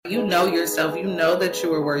You know yourself. You know that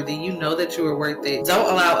you are worthy. You know that you are worth it.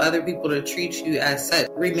 Don't allow other people to treat you as such.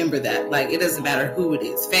 Remember that. Like, it doesn't matter who it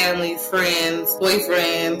is. Family, friends,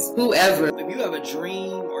 boyfriends, whoever. If you have a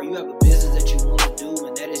dream or you have a business that you want to do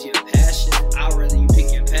and that is your passion, I'd rather you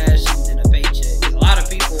pick your passion than a paycheck. A lot of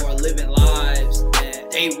people are living lives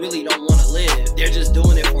that they really don't want to live. They're just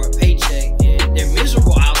doing it for a paycheck and they're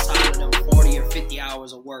miserable outside of them 40 or 50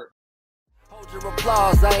 hours of work. Hold your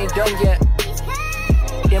applause, I ain't done yet.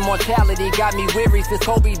 Immortality got me weary since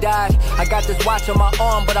Kobe died. I got this watch on my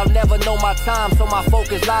arm, but I'll never know my time. So my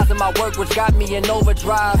focus lies in my work, which got me in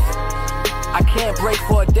overdrive. I can't break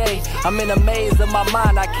for a day. I'm in a maze of my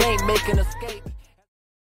mind, I can't make an escape.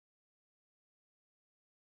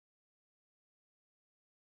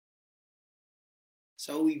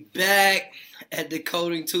 So we back at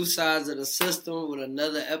Decoding Two Sides of the System with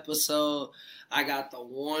another episode. I got the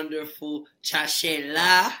wonderful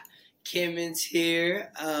Chishayla Kimmons here.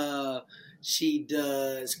 She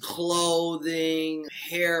does clothing,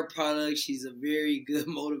 hair products. She's a very good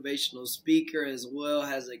motivational speaker as well.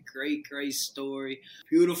 Has a great story.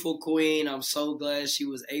 Beautiful queen. I'm so glad she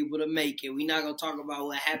was able to make it. We're not going to talk about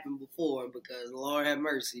what happened before because Lord have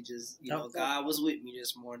mercy. Just, God was with me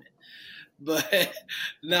this morning. But,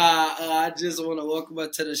 I just want to welcome her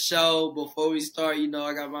to the show. Before we start, I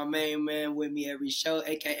got my main man with me every show,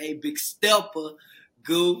 a.k.a. Big Stepper.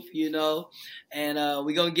 Goof, and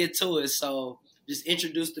we're going to get to it. So just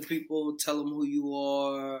introduce the people, tell them who you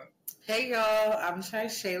are. Hey, y'all. I'm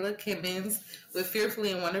Chishayla Kimmons with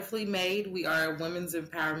Fearfully and Wonderfully Made. We are a women's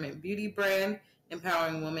empowerment beauty brand,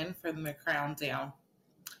 empowering women from the crown down.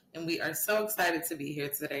 And we are so excited to be here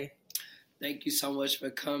today. Thank you so much for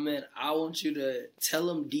coming. I want you to tell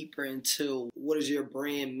them deeper into what does your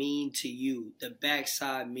brand mean to you, the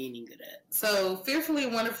backside meaning of that. So Fearfully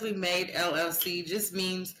and Wonderfully Made LLC just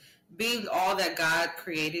means being all that God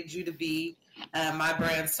created you to be. My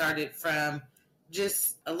brand started from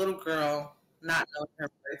just a little girl, not knowing her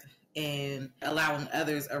birth, and allowing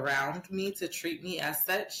others around me to treat me as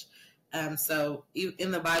such. So in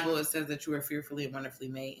the Bible, it says that you are fearfully and wonderfully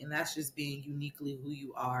made, and that's just being uniquely who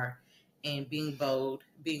you are. And being bold,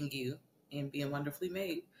 being you, and being wonderfully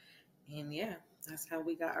made. And yeah, that's how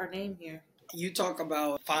we got our name here. You talk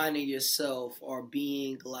about finding yourself or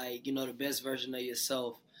being the best version of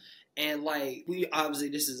yourself. And we obviously,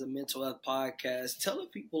 this is a mental health podcast. Tell the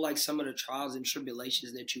people some of the trials and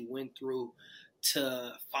tribulations that you went through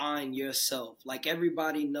to find yourself.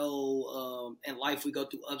 Everybody know in life we go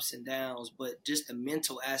through ups and downs, but just the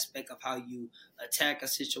mental aspect of how you attack a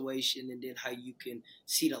situation and then how you can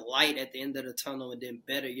see the light at the end of the tunnel and then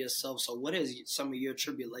better yourself. So what has some of your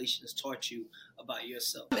tribulations taught you about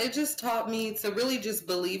yourself? It just taught me to really just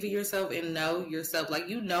believe in yourself and know yourself.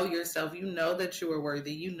 You know yourself. You know that you are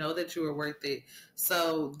worthy. You know that you are worth it.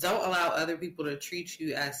 So don't allow other people to treat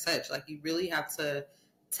you as such. You really have to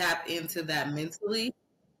tap into that mentally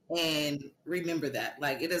and remember that.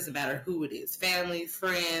 It doesn't matter who it is. Family,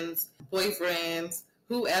 friends, boyfriends,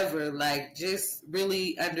 whoever. Just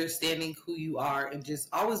really understanding who you are and just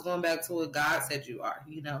always going back to what God said you are.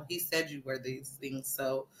 He said you were these things.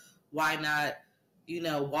 So why not,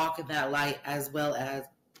 walk in that light as well as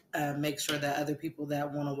make sure that other people that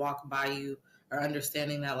want to walk by you are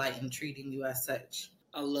understanding that light and treating you as such.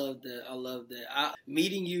 I love that.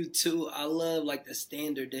 Meeting you too, I love the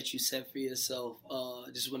standard that you set for yourself,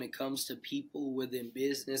 just when it comes to people within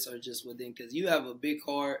business or just within, because you have a big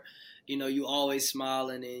heart, you always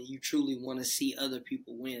smiling and you truly want to see other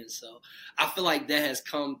people win. So I feel that has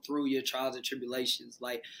come through your trials and tribulations.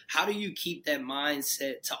 How do you keep that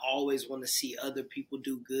mindset to always want to see other people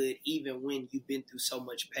do good, even when you've been through so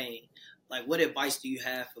much pain? What advice do you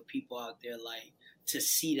have for people out there, to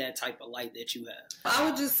see that type of light that you have? I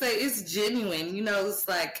would just say it's genuine. It's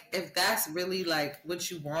if that's really what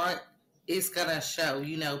you want, it's gonna show.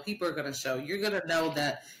 People are gonna show. You're gonna know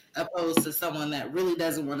that, opposed to someone that really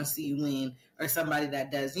doesn't want to see you win or somebody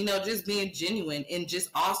that does. Just being genuine and just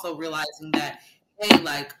also realizing that, hey,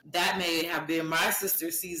 that may have been my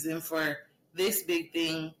sister's season for this big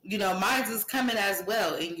thing. Mine's is coming as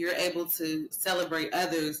well, and you're able to celebrate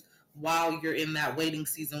others while you're in that waiting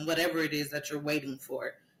season, whatever it is that you're waiting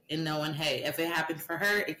for, and knowing, hey, if it happened for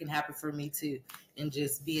her, it can happen for me too, and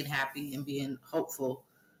just being happy and being hopeful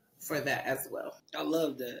for that as well. I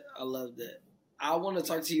love that. I want to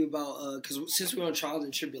talk to you about, because since we're on trials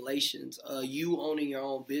and tribulations, you owning your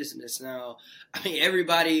own business now. I mean,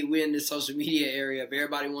 everybody, we're in the social media area.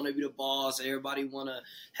 Everybody want to be the boss. Everybody want to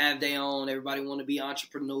have their own. Everybody want to be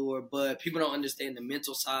entrepreneur. But people don't understand the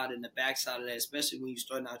mental side and the back side of that, especially when you're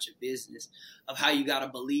starting out your business, of how you got to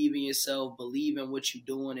believe in yourself, believe in what you're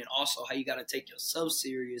doing, and also how you got to take yourself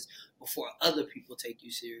serious before other people take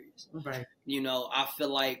you serious. Right. You know, I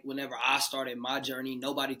feel like whenever I started my journey,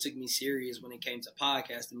 nobody took me serious when it came to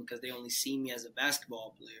podcasting because they only see me as a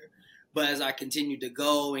basketball player. But as I continued to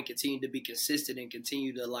go and continue to be consistent and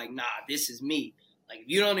continue to like, nah, this is me. Like, if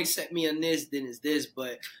you don't accept me in this, then it's this.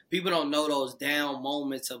 But people don't know those down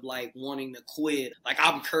moments of like wanting to quit. Like,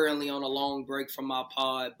 I'm currently on a long break from my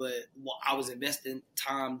pod, but I was investing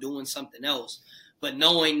time doing something else. But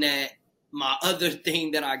knowing that my other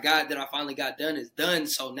thing that I finally got done is done.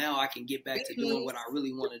 So now I can get back to doing what I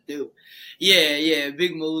really want to do. Yeah.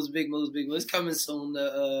 Big moves. It's coming soon.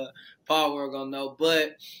 The pod world gonna know.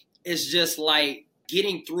 But it's just like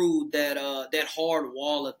getting through that hard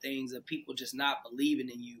wall of things of people just not believing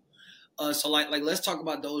in you. So like let's talk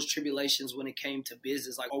about those tribulations when it came to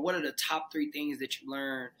business. Like, or what are the top 3 things that you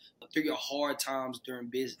learned through your hard times during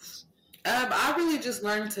business? I really just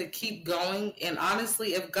learned to keep going. And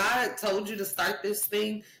honestly, if God told you to start this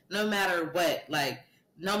thing, no matter what,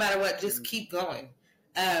 just keep going.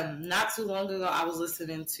 Not too long ago, I was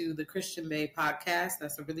listening to the Christian Bae podcast.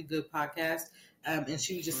 That's a really good podcast. And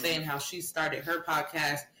she was just saying how she started her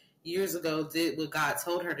podcast years ago, did what God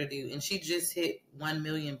told her to do. And she just hit 1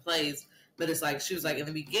 million plays. But it's like, she was like, in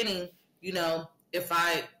the beginning, you know, if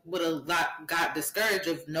I would have got discouraged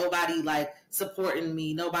of nobody like supporting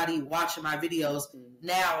me, nobody watching my videos,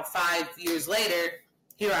 now 5 years later,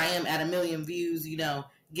 here I am at 1 million views, you know,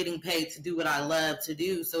 getting paid to do what I love to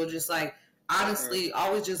do. So just like, honestly,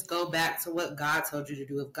 always just go back to what God told you to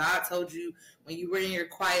do. If God told you when you were in your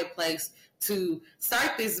quiet place to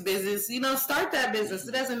start this business, you know, start that business.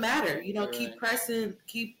 It doesn't matter. You know, keep pressing,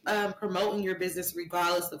 keep promoting your business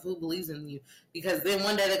regardless of who believes in you. Because then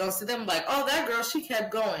one day they're going to see them like, oh, that girl, she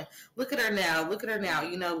kept going. Look at her now.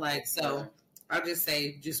 You know, like, so I'll just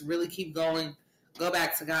say, just really keep going. Go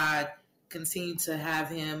back to God. Continue to have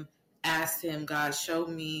him, ask him, God, show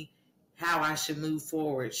me how I should move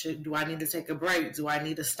forward. Do I need to take a break? Do I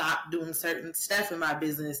need to stop doing certain stuff in my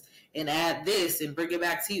business and add this and bring it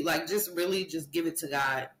back to you? Like, just really just give it to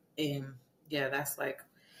God. And yeah, that's like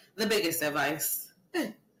the biggest advice.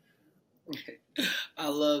 I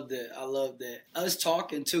love that. I was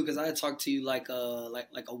talking too, because I had talked to you like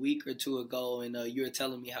a week or 2 ago, and you were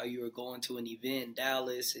telling me how you were going to an event in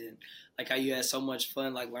Dallas, and like how you had so much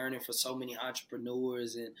fun, like learning from so many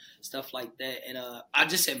entrepreneurs and stuff like that. And I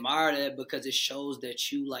just admire that because it shows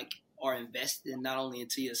that you like are investing not only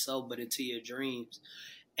into yourself but into your dreams.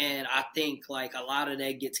 And I think like a lot of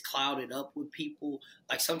that gets clouded up with people.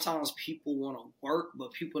 Like sometimes people want to work,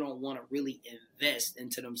 but people don't want to really invest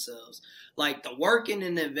into themselves. Like the working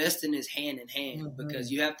and the investing is hand in hand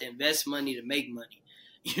because you have to invest money to make money.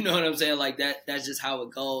 You know what I'm saying? Like that's just how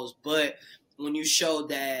it goes. But when you show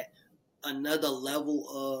that another level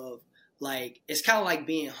of like, it's kind of like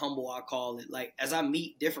being humble, I call it. Like as I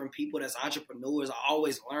meet different people that's entrepreneurs, I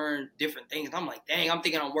always learn different things. I'm like, dang, I'm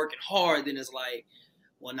thinking I'm working hard. Then it's like,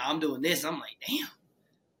 well, now I'm doing this. I'm like, damn,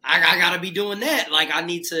 I got to be doing that. Like, I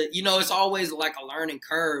need to, you know, it's always like a learning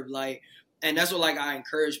curve. Like, and that's what, like, I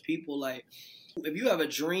encourage people. Like, if you have a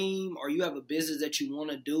dream or you have a business that you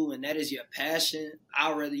want to do and that is your passion,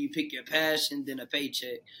 I'd rather you pick your passion than a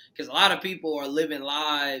paycheck. Because a lot of people are living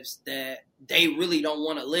lives that they really don't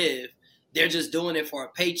want to live. They're just doing it for a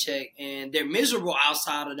paycheck, and they're miserable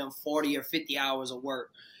outside of them 40 or 50 hours of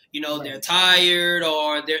work. You know, they're tired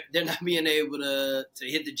or they're not being able to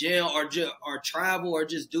hit the gym or travel or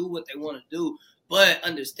just do what they want to do. But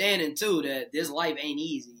understanding, too, that this life ain't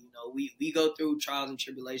easy. You know, we go through trials and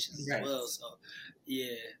tribulations as well. So,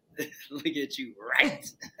 yeah, look at you, right?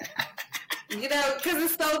 You know, because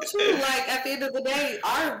it's so true. Like, at the end of the day,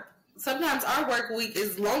 sometimes our work week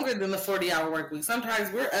is longer than the 40-hour work week.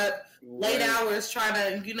 Sometimes we're up late hours trying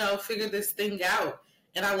to, you know, figure this thing out.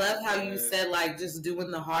 And I love how you said, like, just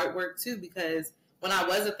doing the hard work, too, because when I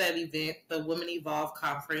was at that event, the Women Evolve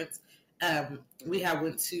Conference, we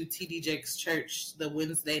went to T.D. Jakes' church the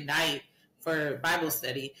Wednesday night for Bible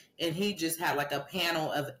study, and he just had, like, a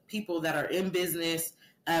panel of people that are in business,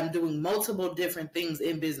 doing multiple different things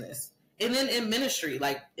in business. And then in ministry,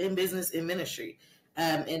 like, in business, in ministry.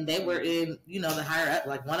 And they were in, you know, the higher up.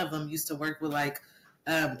 Like, one of them used to work with, like,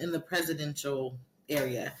 in the presidential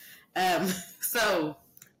area.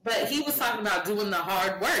 But he was talking about doing the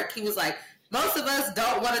hard work. He was like, Most of us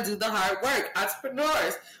don't want to do the hard work.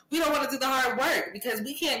 Entrepreneurs, we don't want to do the hard work because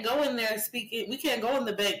we can't go in there speaking. We can't go in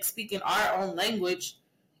the bank speaking our own language.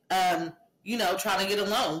 Trying to get a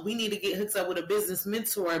loan. We need to get hooked up with a business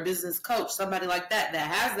mentor, a business coach, somebody like that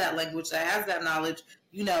has that language, that has that knowledge.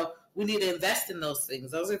 We need to invest in those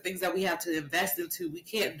things. Those are things that we have to invest into. We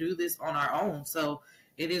can't do this on our own. So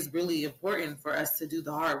it is really important for us to do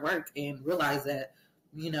the hard work and realize that,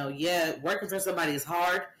 working for somebody is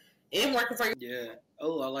hard. And working for Yeah.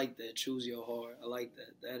 Oh, I like that. Choose your heart. I like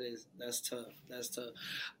that. That's tough. That's tough.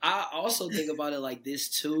 I also think about it like this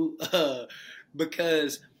too,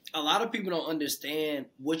 because a lot of people don't understand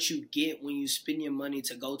what you get when you spend your money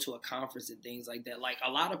to go to a conference and things like that. Like,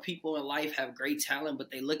 a lot of people in life have great talent,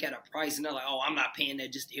 but they look at a price and they're like, oh, I'm not paying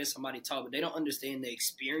that just to hear somebody talk. But they don't understand the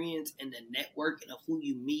experience and the networking of who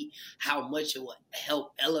you meet, how much it will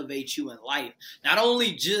help elevate you in life. Not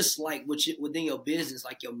only just like within your business,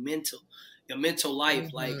 like your mental life,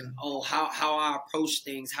 mm-hmm. like, oh, how I approach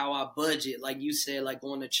things, how I budget, like you said, like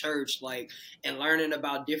going to church, like, and learning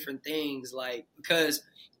about different things, like, because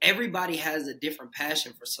everybody has a different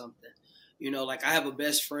passion for something. Like, I have a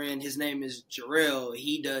best friend, his name is Jarrell.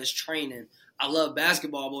 He does training. I love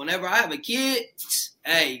basketball, but whenever I have a kid,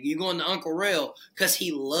 hey, you're going to Uncle Rel, because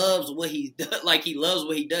he loves what he does. Like, he loves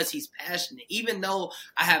what he does. He's passionate. Even though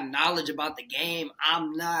I have knowledge about the game,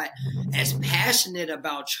 I'm not as passionate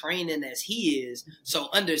about training as he is. So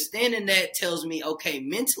understanding that tells me, okay,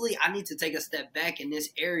 mentally, I need to take a step back in this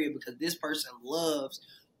area because this person loves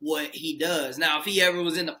what he does. Now, if he ever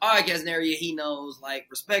was in the podcasting area, he knows, like,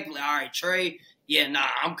 respectfully, all right, Trey,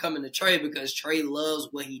 I'm coming to Trey because Trey loves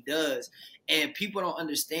what he does. And people don't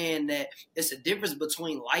understand that it's a difference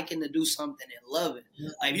between liking to do something and loving.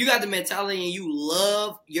 Like, if you got the mentality and you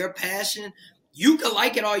love your passion, you can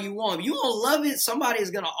like it all you want. If you don't love it, somebody is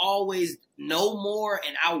going to always know more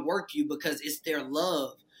and outwork you because it's their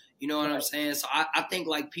love. You know what I'm saying? So I think,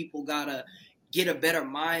 like, people got to get a better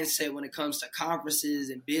mindset when it comes to conferences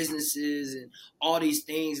and businesses and all these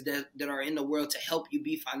things that are in the world to help you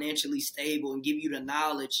be financially stable and give you the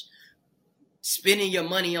knowledge, spending your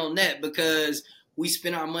money on that, because we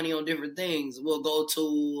spend our money on different things. We'll go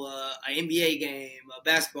to an NBA game, a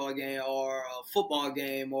basketball game, or a football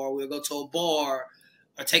game, or we'll go to a bar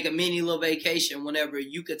or take a mini little vacation. Whenever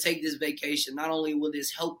you could take this vacation, not only will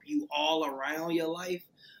this help you all around your life,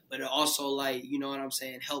 but it also, like, you know what I'm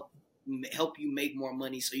saying, help you make more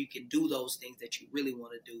money so you can do those things that you really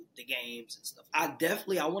want to do, the games and stuff. I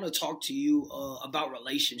want to talk to you about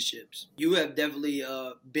relationships. You have definitely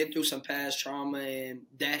been through some past trauma, and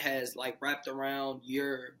that has, like, wrapped around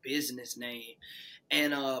your business name.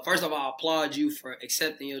 And first of all, I applaud you for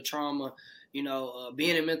accepting your trauma.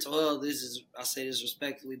 Being in mental health, I say this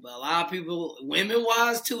respectfully, but a lot of people,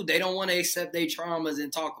 women-wise too, they don't want to accept their traumas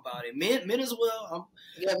and talk about it. Men as well.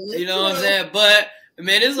 You know what I'm saying? But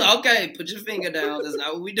man, it's okay. Put your finger down. That's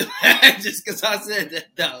not what we do. Just because I said that,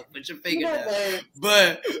 no. Put your finger down.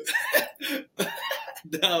 But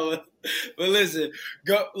no. But listen,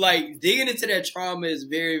 digging into that trauma is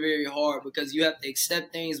very, very hard because you have to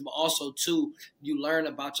accept things, but also too, you learn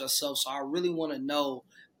about yourself. So I really want to know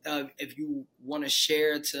if you want to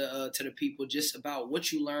share to the people just about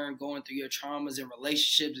what you learned going through your traumas and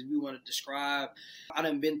relationships. If you want to describe, I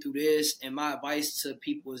done been through this, and my advice to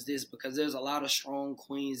people is this, because there's a lot of strong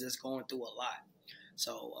queens that's going through a lot.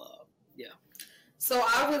 So, yeah. So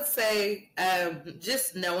I would say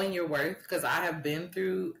just knowing your worth, because I have been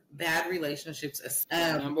through bad relationships.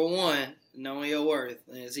 Number one, knowing your worth.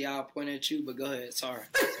 And see how I pointed at you, but go ahead. Sorry.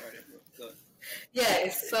 Go ahead.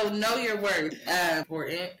 Yes, so know your worth.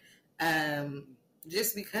 Important.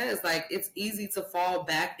 Just because, like, it's easy to fall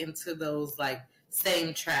back into those, like,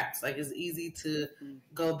 same traps. Like, it's easy to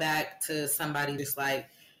go back to somebody just like,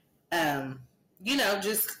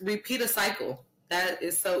 just repeat a cycle. That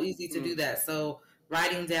is so easy to do that. So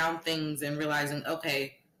writing down things and realizing,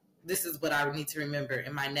 okay, this is what I need to remember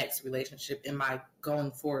in my next relationship, in my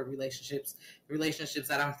going forward relationships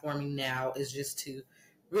that I'm forming now, is just to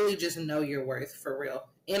really just know your worth for real.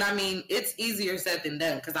 And I mean, it's easier said than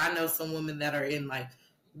done, because I know some women that are in, like,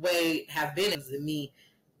 have been than me.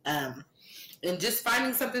 And just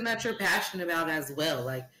finding something that you're passionate about as well.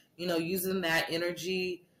 Like, using that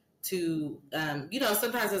energy to,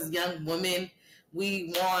 sometimes as young women,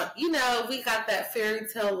 we want, we got that fairy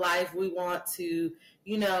tale life. We want to,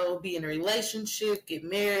 be in a relationship, get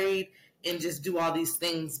married, and just do all these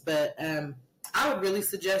things. But, I would really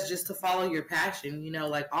suggest just to follow your passion.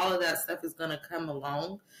 Like, all of that stuff is going to come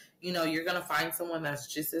along. You're going to find someone that's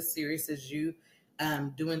just as serious as you,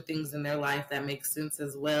 doing things in their life that make sense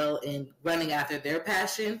as well, and running after their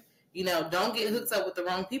passion. You know, don't get hooked up with the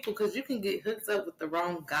wrong people, because you can get hooked up with the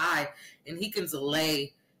wrong guy and he can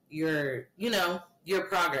delay your, your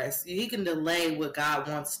progress. He can delay what God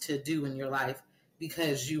wants to do in your life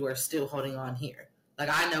because you are still holding on here. Like,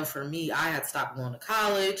 I know for me, I had stopped going to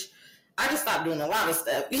college. I just stopped doing a lot of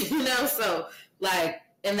stuff, so like,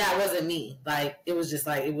 and that wasn't me. Like, it was just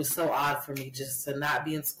like, it was so odd for me just to not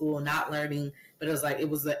be in school, not learning, but it was like, it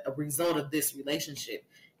was a result of this relationship.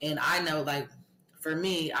 And I know, like, for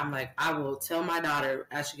me, I'm like, I will tell my daughter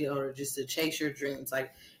as she get older just to chase your dreams.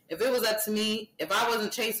 Like, if it was up to me, if I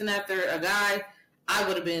wasn't chasing after a guy, I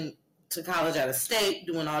would have been to college out of state,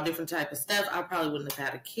 doing all different type of stuff. I probably wouldn't have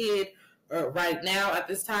had a kid right now at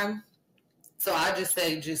this time. So I just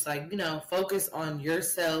say, just like, focus on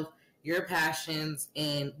yourself, your passions,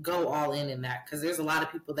 and go all in that. Because there's a lot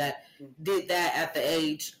of people that did that at the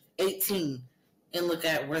age 18 and look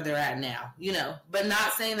at where they're at now, But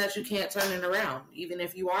not saying that you can't turn it around. Even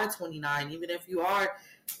if you are 29, even if you are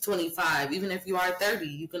 25, even if you are 30,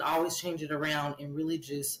 you can always change it around and really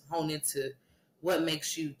just hone into what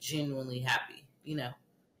makes you genuinely happy,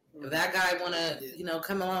 If that guy want to,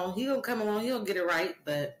 come along, he'll come along, he'll get it right.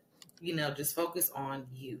 But, just focus on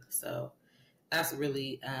you. So that's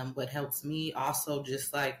really what helps me. Also,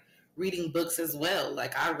 just like reading books as well.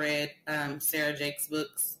 Like, I read Sarah Jake's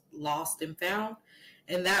books, Lost and Found,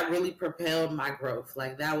 and that really propelled my growth.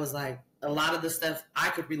 Like, that was like a lot of the stuff I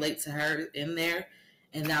could relate to her in there,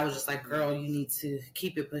 and that was just like, girl, you need to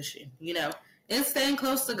keep it pushing, and staying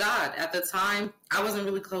close to God. At the time, I wasn't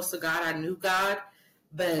really close to God. I knew God,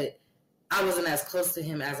 but I wasn't as close to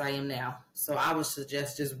him as I am now. So I would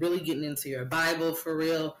suggest just really getting into your Bible for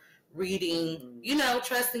real, reading,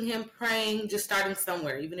 trusting him, praying, just starting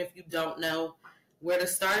somewhere. Even if you don't know where to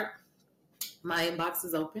start, my inbox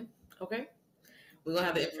is open, okay? We're going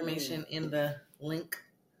to have the information in the link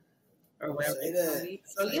or wherever. Say that.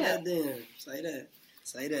 So, say that then.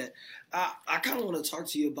 Say that. I kind of want to talk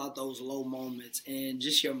to you about those low moments and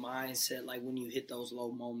just your mindset, like when you hit those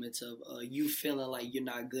low moments of you feeling like you're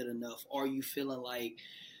not good enough, or you feeling like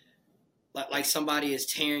somebody is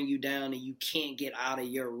tearing you down and you can't get out of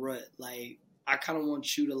your rut. Like, I kind of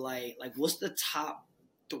want you to like what's the top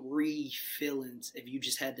 3 feelings, if you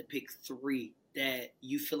just had to pick 3, that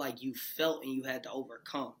you feel like you felt and you had to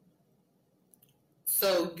overcome?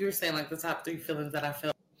 So you're saying like the top 3 feelings that I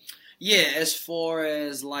felt? Yeah, as far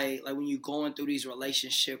as like when you're going through these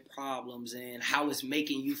relationship problems and how it's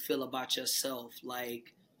making you feel about yourself.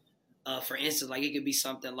 Like, for instance, like it could be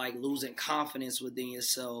something like losing confidence within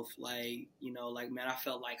yourself. Like, like, man, I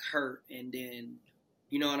felt like hurt. And then,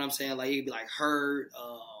 you know what I'm saying? Like, it'd be like hurt,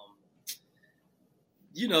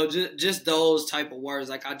 just those type of words.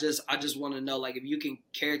 Like, I just want to know, like, if you can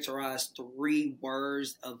characterize 3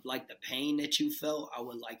 words of like the pain that you felt, I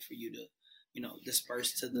would like for you to,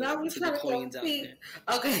 disperse to the queens out there.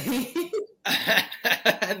 Okay.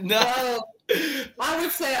 No. So, I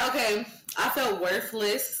would say, okay, I felt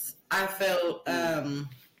worthless. I felt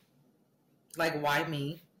like, why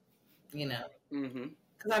me? Mm-hmm.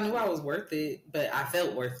 Because I knew I was worth it, but I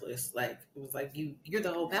felt worthless. Like, it was like, you're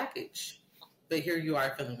the whole package. But here you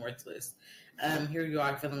are feeling worthless. Here you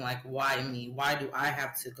are feeling like, why me? Why do I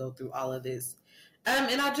have to go through all of this?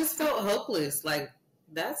 And I just felt hopeless. Like,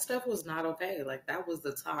 that stuff was not okay. Like, that was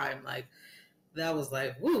the time. Like, that was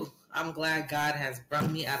like, woo, I'm glad God has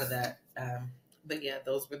brought me out of that. But yeah,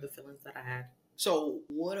 those were the feelings that I had. So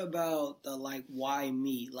what about the, like, why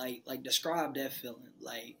me? Like describe that feeling.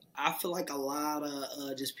 Like, I feel like a lot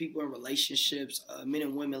of just people in relationships, men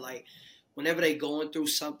and women, like, whenever they going through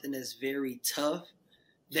something that's very tough,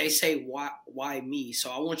 they say, why me?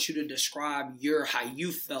 So I want you to describe how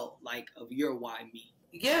you felt, like, of your why me.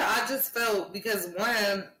 Yeah, I just felt, because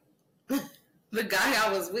one, the guy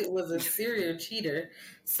I was with was a serial cheater.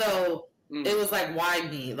 So it was like, why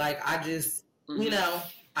me? Like, I just,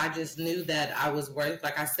 I just knew that I was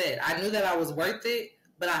like I said, I knew that I was worth it,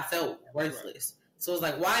 but I felt worthless. Right. So it's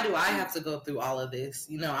like, why do I have to go through all of this?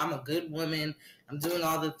 I'm a good woman. I'm doing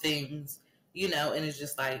all the things, and it's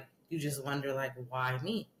just like, you just wonder, like, why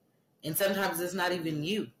me? And sometimes it's not even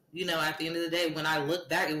you. At the end of the day, when I look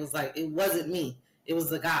back, it was like, it wasn't me. It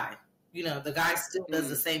was the guy. The guy still does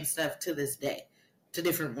the same stuff to this day to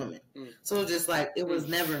different women. So it was just like, it was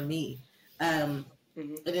never me. And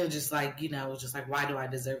it was just like, it was just like, why do I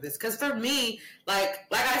deserve this? Because for me, like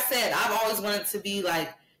I said, I've always wanted to be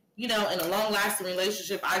like, in a long-lasting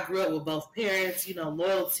relationship. I grew up with both parents,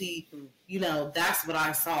 loyalty, that's what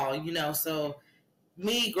I saw, so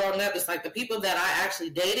me growing up, it's like the people that I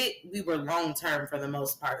actually dated, we were long-term for the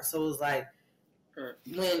most part. So it was like,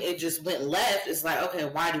 when it just went left, it's like, okay,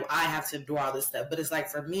 why do I have to endure all this stuff? But it's like,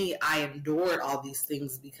 for me, I endured all these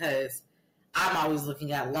things because I'm always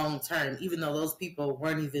looking at long term, even though those people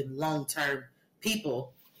weren't even long term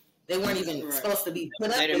people. They weren't even supposed to be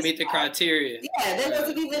put up. They didn't meet the criteria. Yeah, they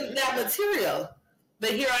wasn't even that material.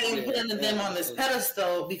 But here I am putting them on this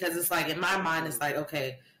pedestal because it's like, in my mind, it's like,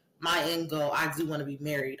 okay, my end goal, I do want to be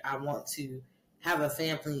married. I want to have a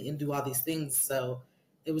family and do all these things. So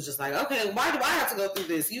it was just like, okay, why do I have to go through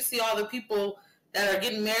this? You see all the people that are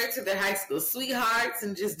getting married to their high school sweethearts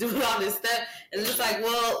and just doing all this stuff. And it's like,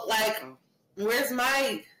 well, like, where's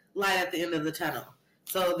my light at the end of the tunnel?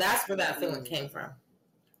 So that's where that feeling came from.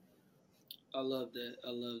 I love that.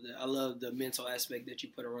 I love the mental aspect that you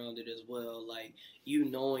put around it as well. Like, you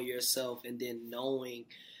knowing yourself and then knowing,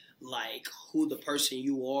 like, who the person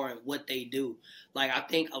you are and what they do. Like, I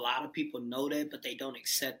think a lot of people know that, but they don't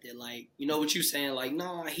accept it. Like, you know what you're saying? Like,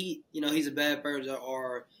 nah, he's a bad person,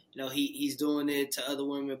 or, he's doing it to other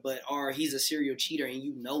women, or he's a serial cheater, and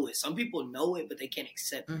you know it. Some people know it, but they can't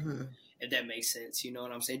accept it, if that makes sense. You know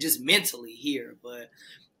what I'm saying? Just mentally here. But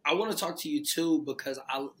I want to talk to you too, because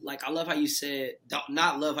I love how you said,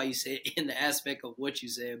 not love how you said in the aspect of what you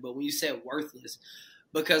said, but when you said worthless,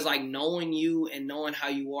 because like knowing you and knowing how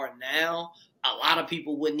you are now, a lot of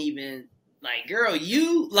people wouldn't even like, girl,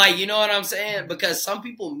 you like, you know what I'm saying? Because some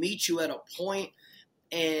people meet you at a point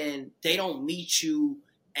and they don't meet you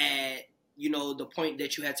at, the point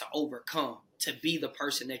that you had to overcome to be the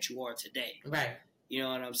person that you are today. Right. You know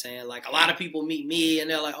what I'm saying? Like, a lot of people meet me and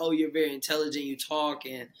they're like, oh, you're very intelligent, you talk,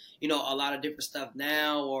 and, a lot of different stuff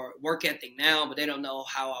now, or work ethic now, but they don't know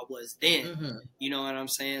how I was then. You know what I'm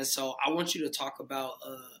saying? So I want you to talk about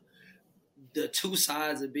the two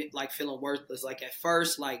sides of it, like feeling worthless. Like, at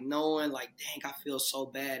first, like knowing, like, dang, I feel so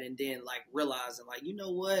bad, and then like realizing, like, you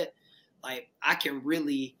know what? Like, I can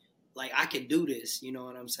really, like, I can do this. You know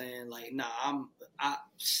what I'm saying? Like, nah,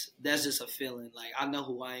 that's just a feeling. Like, I know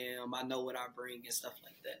who I am. I know what I bring and stuff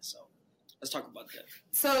like that. So let's talk about that.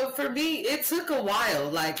 So for me, it took a while.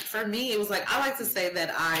 Like, for me, it was like, I like to say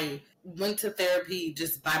that I went to therapy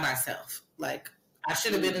just by myself. Like, I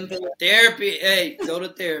should have been in therapy. Hey, go to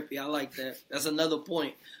therapy. I like that. That's another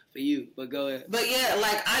point for you, but go ahead. But yeah,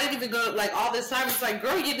 like, I didn't even go, like, all this time. It's like,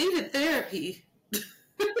 girl, you needed therapy.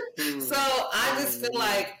 So I just feel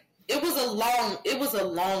like it was a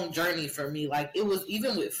long journey for me. Like, it was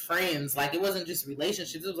even with friends. Like, it wasn't just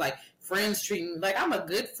relationships. It was like friends treating me like I'm a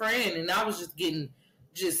good friend, and I was just getting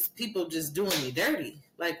people just doing me dirty.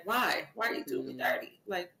 Like, why? Why are you doing me dirty?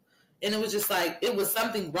 Like, and it was just like, it was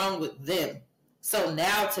something wrong with them. So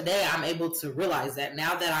now today I'm able to realize that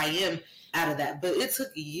now that I am out of that. But it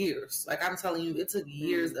took years. Like, I'm telling you, it took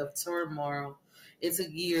years of turmoil. It took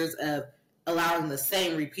years of allowing the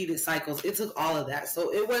same repeated cycles. It took all of that.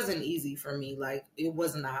 So it wasn't easy for me. Like, it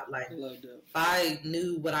was not like, if I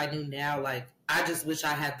knew what I knew now, like, I just wish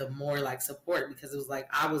I had the more like support, because it was like,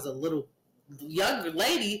 I was a little younger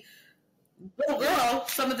lady, little girl,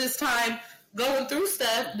 some of this time going through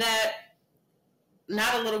stuff that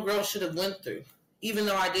not a little girl should have went through. Even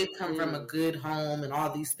though I did come from a good home and all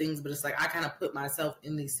these things, but it's like, I kind of put myself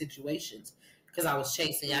in these situations because I was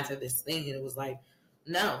chasing after this thing, and it was like,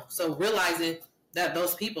 no. So realizing that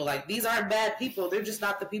those people, like, these aren't bad people. They're just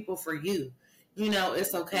not the people for you.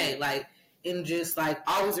 It's okay. Like, and just like,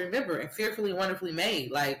 always remember, and fearfully, wonderfully made.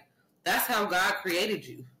 Like, that's how God created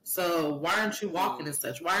you. So why aren't you walking as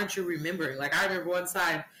such? Why aren't you remembering? Like, I remember one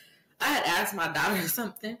time I had asked my daughter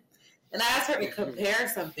something, and I asked her to compare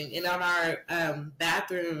something. And on our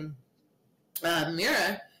bathroom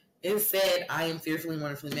mirror, it said, I am fearfully,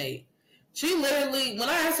 wonderfully made. She literally, when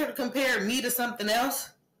I asked her to compare me to something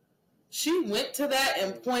else, she went to that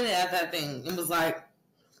and pointed at that thing and was like,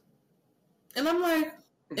 and I'm like,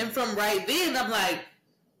 and from right then, I'm like,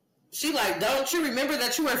 she like, don't you remember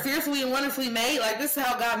that you are fearfully and wonderfully made? Like, this is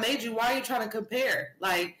how God made you. Why are you trying to compare?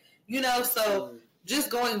 Like, so just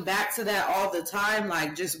going back to that all the time,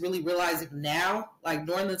 like, just really realizing now, like,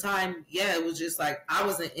 during the time, yeah, it was just like, I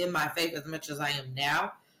wasn't in my faith as much as I am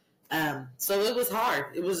now. So it was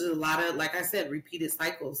hard. It was a lot of, like I said, repeated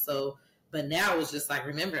cycles. So, but now it's just like,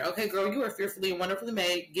 remember, okay, girl, you are fearfully and wonderfully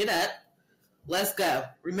made. Get up. Let's go.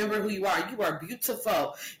 Remember who you are. You are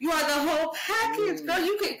beautiful. You are the whole package. Girl,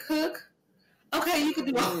 you can cook. Okay, you can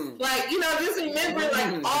do all, like, just remember,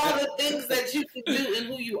 like, all the things that you can do and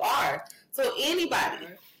who you are. So anybody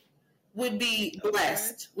would be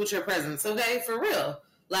blessed with your presence, okay? For real.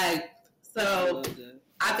 Like, so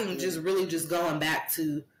I think just really just going back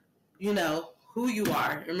to, who you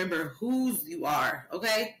are. Remember whose you are,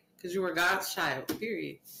 okay? Because you were God's child,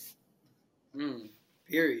 period.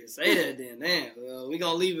 Period. Say that then. Damn. Well, we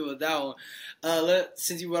gonna leave it with that one.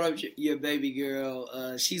 Since you brought up your baby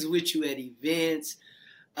girl, she's with you at events.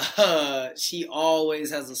 She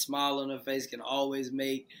always has a smile on her face, can always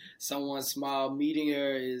make someone smile. Meeting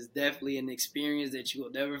her is definitely an experience that you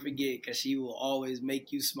will never forget because she will always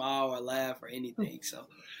make you smile or laugh or anything. So,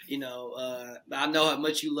 I know how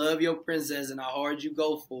much you love your princess and how hard you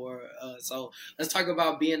go for her. So let's talk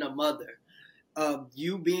about being a mother.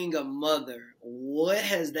 You being a mother, what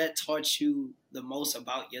has that taught you the most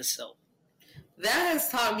about yourself? That has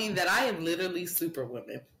taught me that I am literally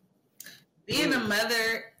superwoman. Being a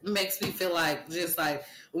mother makes me feel like, just like,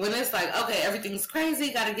 when it's like, okay, everything's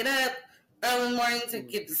crazy, gotta get up early in the morning to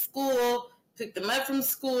get to school, pick them up from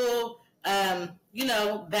school,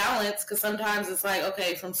 balance, because sometimes it's like,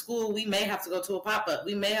 okay, from school, we may have to go to a pop-up,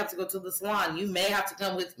 we may have to go to the salon, you may have to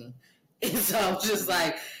come with me. And so just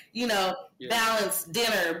like, balance,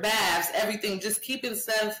 dinner, baths, everything, just keeping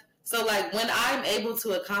stuff. So like when I'm able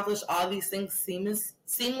to accomplish all these things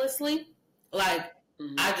seamlessly, like,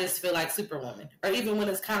 I just feel like superwoman. Or even when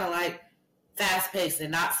it's kind of like fast paced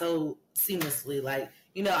and not so seamlessly, like,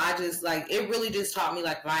 I just like, it really just taught me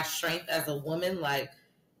like my strength as a woman. Like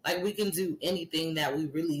we can do anything that we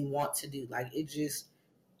really want to do. Like it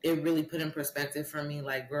really put in perspective for me,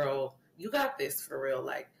 like, girl, you got this for real.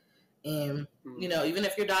 Like, and even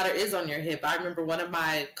if your daughter is on your hip, I remember one of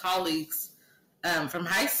my colleagues from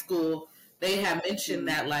high school, they had mentioned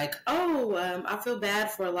that, like, I feel bad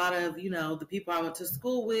for a lot of, the people I went to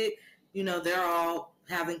school with, they're all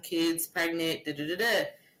having kids, pregnant, da-da-da-da.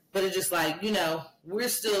 But it's just like, we're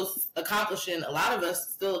still accomplishing, a lot of us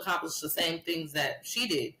still accomplish the same things that she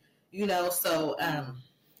did, so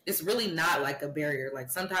it's really not like a barrier. Like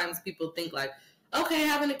sometimes people think like, okay,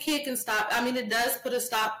 having a kid can stop. I mean, it does put a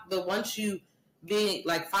stop, but once you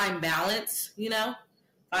find balance,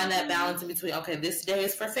 find that balance in between, okay, this day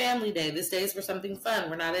is for family day. This day is for something fun.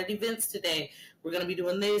 We're not at events today. We're going to be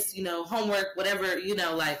doing this, homework, whatever,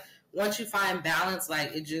 like once you find balance,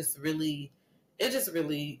 like it just really,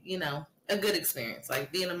 a good experience.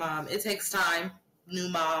 Like being a mom, it takes time. New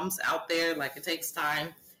moms out there, like it takes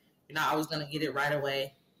time. You're not always going to get it right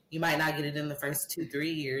away. You might not get it in the first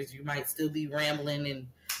 2-3 years. You might still be rambling and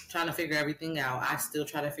trying to figure everything out. I still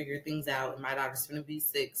try to figure things out, and my daughter's going to be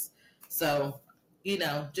 6. So,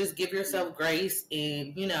 just give yourself grace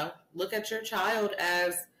and, look at your child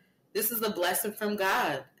as this is a blessing from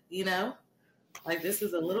God, like this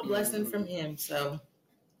is a little blessing from him. So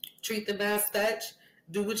treat them as such.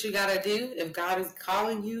 Do what you got to do. If God is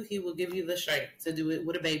calling you, he will give you the strength to do it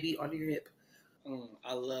with a baby on your hip.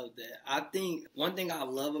 I love that. I think one thing I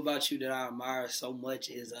love about you that I admire so much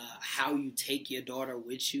is how you take your daughter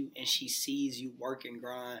with you and she sees you work and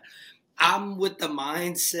grind. I'm with the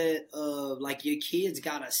mindset of like your kids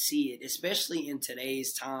gotta see it, especially in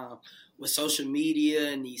today's time with social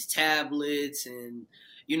media and these tablets and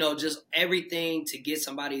just everything to get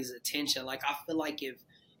somebody's attention. Like I feel like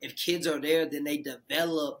if kids are there, then they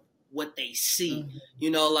develop what they see.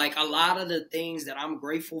 Like a lot of the things that I'm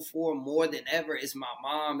grateful for more than ever is my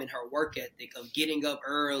mom and her work ethic of getting up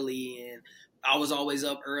early, and I was always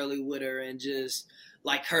up early with her, and just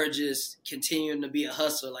like her just continuing to be a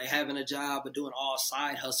hustler, like having a job but doing all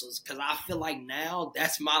side hustles. Because I feel like now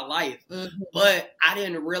that's my life. But I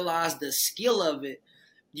didn't realize the skill of it,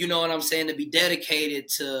 you know what I'm saying, to be dedicated,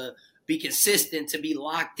 to be consistent, to be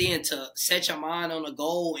locked in, to set your mind on a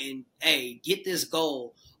goal and, hey, get this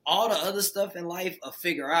goal. All the other stuff in life I'll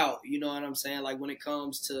figure out, you know what I'm saying? Like when it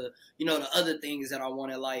comes to, the other things that I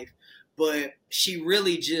want in life. But she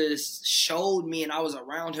really just showed me, and I was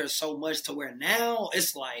around her so much to where now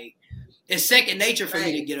it's like, it's second nature for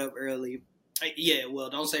me to get up early. Yeah, well,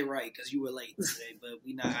 don't say right because you were late today, but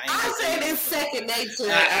we not. I'm saying it's second nature.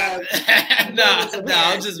 No,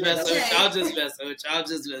 I'm just messing with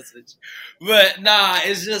you. But nah,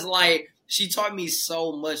 it's just like, she taught me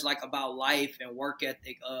so much, like, about life and work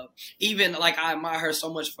ethic. Even, like, I admire her so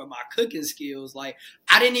much for my cooking skills. Like,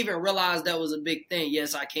 I didn't even realize that was a big thing.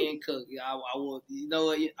 Yes, I can cook. I will. I'm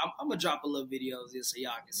going to drop a little videos here so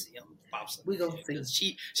y'all can see them. We going to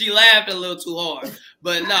see. She laughed a little too hard.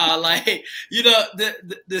 But, nah, like,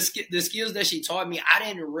 the skills that she taught me, I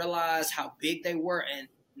didn't realize how big they were.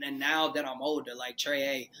 And now that I'm older, like, Trey,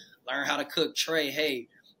 hey, learn how to cook. Trey, hey,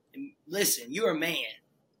 listen, you're a man.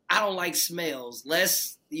 I don't like smells.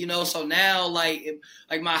 So now, like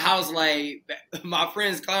my house, like, my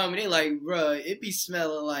friends come and they like, bruh, it be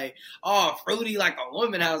smelling like, fruity, like a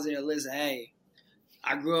woman house there. Listen, hey,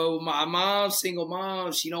 I grew up with my mom, single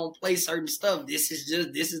mom. She don't play certain stuff. This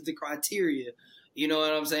is the criteria. You know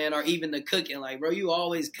what I'm saying? Or even the cooking. Like, bro, you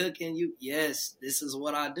always cooking. Yes, this is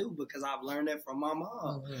what I do because I've learned that from my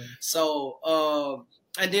mom. Mm-hmm. So,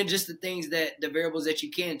 and then just the variables that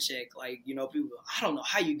you can check. Like, you know, people, I don't know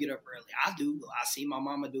how you get up early. I do. I see my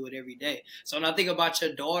mama do it every day. So when I think about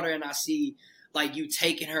your daughter and I see, like, you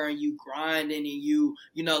taking her and you grinding and you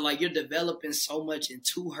know, like, you're developing so much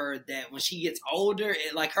into her that when she gets older,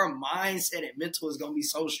 like, her mindset and mental is going to be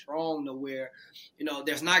so strong to where, you know,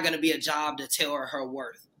 there's not going to be a job to tell her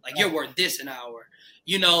worth. Like, you're worth this an hour.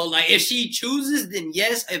 You know, like, if she chooses, then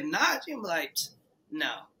yes. If not, you're like, no.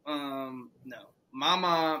 My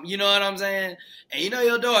mom, you know what I'm saying? And you know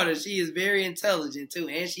your daughter, she is very intelligent too,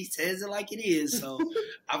 and she says it like it is. So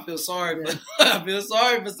I feel sorry,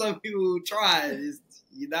 for some people who try.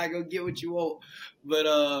 You're not gonna get what you want, but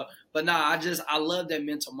nah, I love that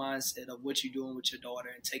mental mindset of what you're doing with your daughter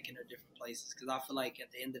and taking her different places because I feel like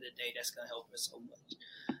at the end of the day, that's gonna help her so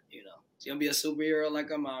much. You know, she's gonna be a superhero like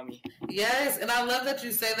her mommy. Yes, and I love that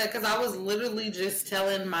you say that because I was literally just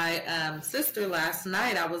telling my sister last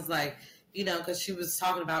night. I was like, you know, because she was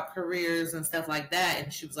talking about careers and stuff like that.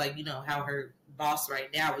 And she was like, you know, how her boss right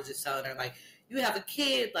now was just telling her, like, you have a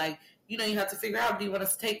kid, like, you know, you have to figure out, do you want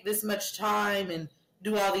us to take this much time and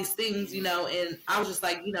do all these things, you know? And I was just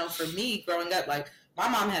like, you know, for me growing up, like, my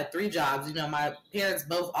mom had 3 jobs, you know, my parents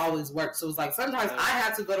both always worked. So it was like, sometimes I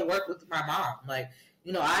had to go to work with my mom. Like,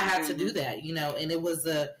 you know, I had to do that, you know, and it was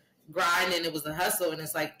a grind and it was a hustle. And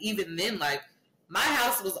it's like, even then, like, my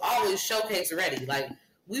house was always showcase ready. Like,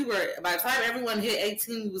 we were, by the time everyone hit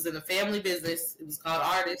 18, we was in a family business. It was called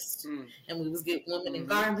Artists, and we was getting women in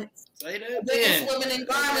garments. Say that biggest women in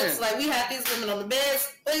garments. Like, we had these women on the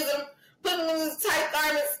beds, putting them in these tight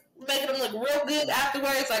garments, making them look real good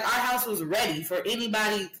afterwards. Like, our house was ready for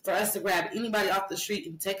us to grab anybody off the street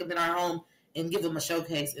and take them in our home and give them a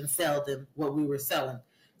showcase and sell them what we were selling.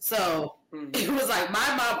 So it was like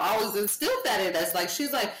my mom always instilled that in us. Like,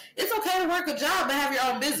 she's like, it's okay to work a job and have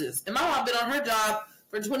your own business. And my mom been on her job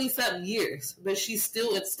for 20-something years, but she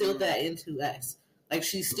still instilled that into us. Like,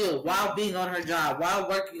 she still, while being on her job, while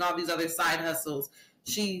working all these other side hustles,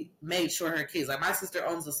 she made sure her kids, like, my sister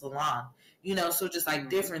owns a salon, you know, so just, like,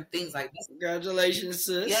 different things like this. Congratulations,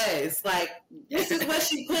 sis. Yes, like, this is what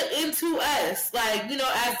she put into us, like, you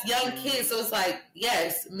know, as young kids. So it's like,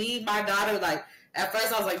 yes, me, my daughter, like, at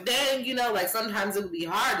first I was like, dang, you know, like, sometimes it would be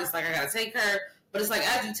hard. It's like, I gotta take her. But it's like,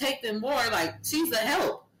 as you take them more, like, she's a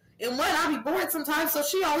help. And one, I'll be bored sometimes, so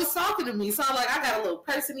she always talking to me. So I'm like, I got a little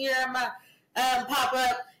person here at my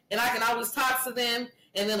pop-up, and I can always talk to them.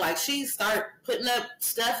 And then, like, she start putting up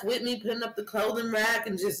stuff with me, putting up the clothing rack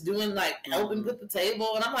and just doing, like, helping put the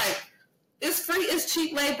table. And I'm like, it's free, it's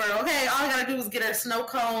cheap labor, okay? All I got to do is get her a snow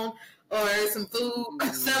cone or some food,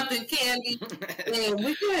 something, candy, and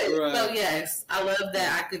we good. Right. So, yes, I love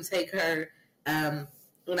that I can take her. And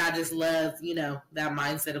I just love, you know, that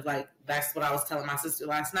mindset of, like, that's what I was telling my sister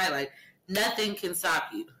last night. Like, nothing can stop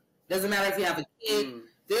you. Doesn't matter if you have a kid.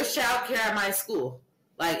 There's childcare at my school.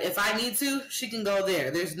 Like, if I need to, she can go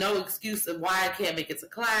there. There's no excuse of why I can't make it to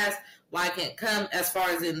class, why I can't come as far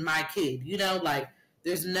as in my kid. You know, like,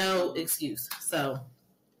 there's no excuse. So,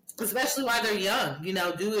 especially while they're young, you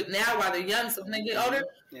know, do it now while they're young. So when they get older,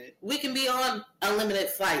 we can be on unlimited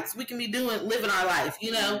flights. We can be living our life,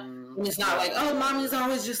 you know. And it's not like, oh, mommy's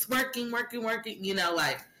always just working, you know,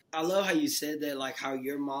 like. I love how you said that, like, how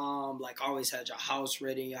your mom, like, always had your house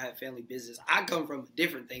ready and you had family business. I come from a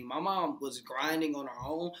different thing. My mom was grinding on her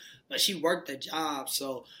own, but she worked a job.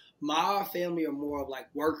 So my family are more of, like,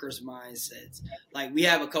 workers' mindsets. Like, we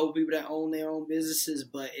have a couple people that own their own businesses,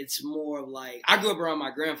 but it's more of, like, I grew up around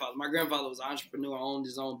my grandfather. My grandfather was an entrepreneur, owned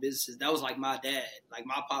his own businesses. That was, like, my dad. Like,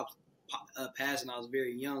 my pops passed when I was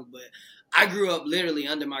very young, but I grew up literally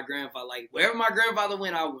under my grandfather. Like, wherever my grandfather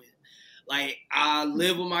went, I went. Like, I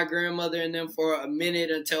lived with my grandmother and them for a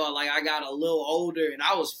minute until I got a little older, and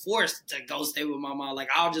I was forced to go stay with my mom. Like,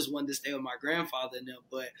 I just wanted to stay with my grandfather and them.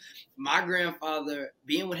 But my grandfather,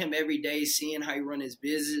 being with him every day, seeing how he run his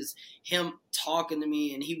business, him talking to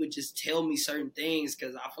me, and he would just tell me certain things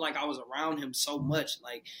because I feel like I was around him so much.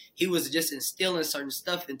 Like, he was just instilling certain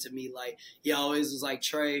stuff into me. Like, he always was like,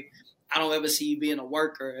 Trey, I don't ever see you being a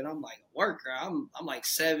worker. And I'm like, a worker? I'm like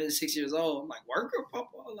 6 years old. I'm like, worker, Papa?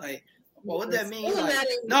 Like, well, what that mean? Like,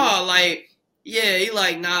 no, like, yeah, he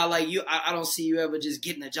like, nah, like, I don't see you ever just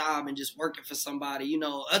getting a job and just working for somebody. You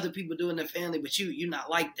know, other people do in their family, but you're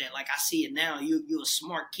not like that. Like, I see it now. You're a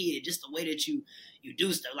smart kid, just the way that you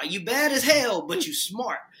do stuff. Like, you bad as hell, but you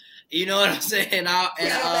smart. You know what I'm saying?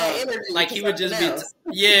 Like, he would just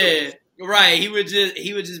be, yeah, right. He would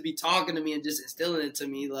just be talking to me and just instilling it to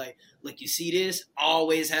me. Like, look, you see this?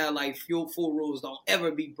 Always have, like, full rules. Don't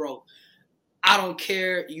ever be broke. I don't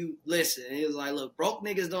care. You listen. He was like, look, broke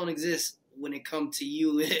niggas don't exist when it comes to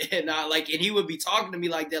you. And and he would be talking to me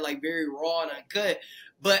like that, like very raw and uncut.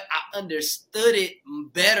 But I understood it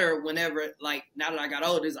better whenever, like, now that I got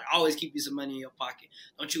older, it's like, always keep you some money in your pocket.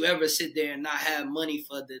 Don't you ever sit there and not have money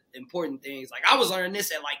for the important things. Like, I was learning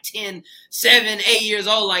this at like 10, 7, 8 years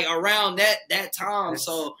old, like around that time.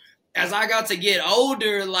 So as I got to get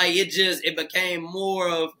older, like, it became more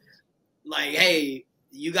of like, hey,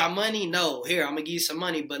 you got money? No. Here, I'm going to give you some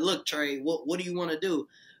money. But look, Trey, what do you want to do?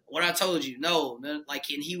 What I told you, no.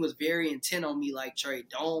 Like, and he was very intent on me, like, Trey,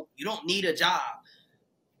 you don't need a job.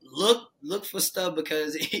 Look for stuff,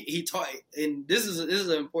 because he taught, and this is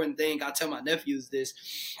an important thing. I tell my nephews this.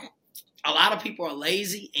 A lot of people are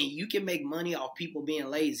lazy, and you can make money off people being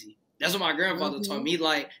lazy. That's what my grandfather taught me. He's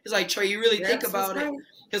like, Trey, you really think about it?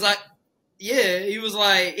 He's like, yeah. He was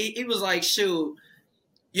like, shoot,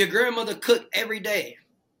 your grandmother cooked every day.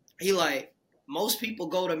 He like, most people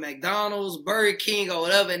go to McDonald's, Burger King, or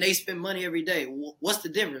whatever, and they spend money every day. What's the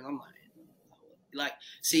difference? I'm like,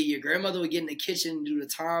 see, your grandmother would get in the kitchen and do the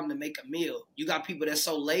time to make a meal. You got people that's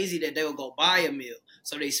so lazy that they will go buy a meal.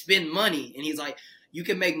 So they spend money. And he's like, you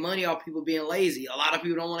can make money off people being lazy. A lot of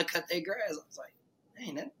people don't want to cut their grass. I was like,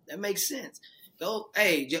 dang, that makes sense. Go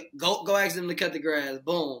ask them to cut the grass.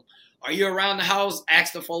 Boom. Are you around the house?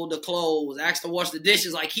 Ask to fold the clothes. Ask to wash the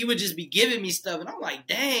dishes. Like, he would just be giving me stuff. And I'm like,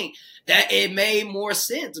 dang, that it made more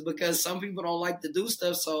sense, because some people don't like to do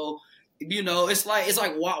stuff. So, you know, it's like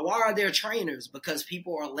why are there trainers? Because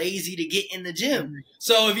people are lazy to get in the gym.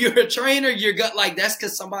 So if you're a trainer, that's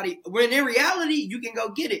because somebody. When in reality, you can go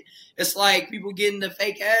get it. It's like people getting the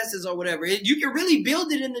fake asses or whatever. You can really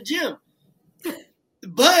build it in the gym.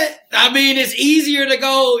 But I mean, it's easier to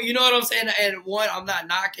go. You know what I'm saying? And I'm not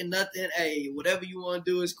knocking nothing. Hey, whatever you want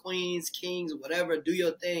to do is queens, kings, whatever. Do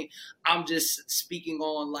your thing. I'm just speaking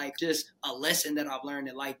on like just a lesson that I've learned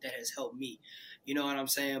in life that has helped me. You know what I'm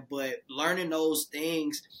saying? But learning those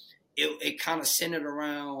things, it kind of centered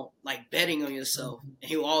around like betting on yourself. And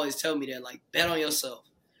he will always tell me that, like, bet on yourself.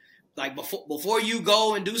 Like before you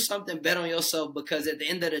go and do something, bet on yourself, because at the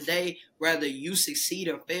end of the day, whether you succeed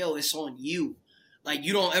or fail, it's on you. Like,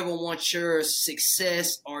 you don't ever want your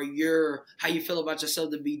success or how you feel about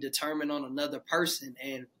yourself to be determined on another person.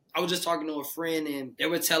 And I was just talking to a friend, and they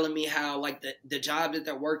were telling me how, like, the job that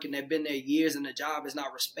they're working, they've been there years, and the job is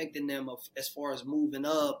not respecting them as far as moving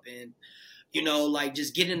up and, you know, like,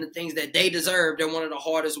 just getting the things that they deserve. They're one of the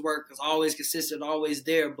hardest workers, always consistent, always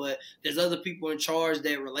there. But there's other people in charge,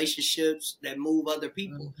 that relationships that move other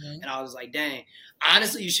people. And I was like,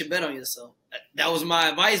 honestly, you should bet on yourself. That was my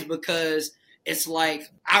advice, because it's like,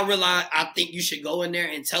 I think you should go in there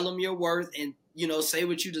and tell them your worth and, you know, say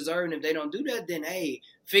what you deserve. And if they don't do that, then, hey,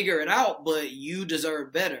 figure it out, but you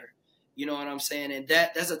deserve better. You know what I'm saying? And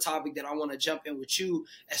that's a topic that I want to jump in with you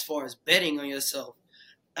as far as betting on yourself.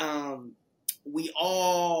 We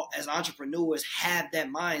all, as entrepreneurs, have that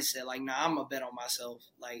mindset. Like, nah, I'm going to bet on myself.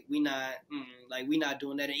 Like, we not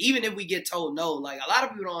doing that. And even if we get told no, like, a lot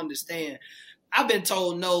of people don't understand. I've been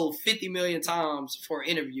told no 50 million times for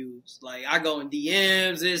interviews. Like, I go in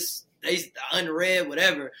DMs, they unread,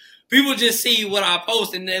 whatever. People just see what I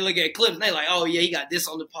post and they look at clips and they like, oh yeah, he got this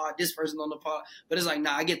on the pod, this person on the pod. But it's like,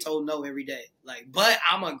 nah, I get told no every day. Like, but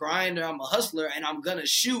I'm a grinder, I'm a hustler, and I'm gonna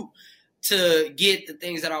shoot to get the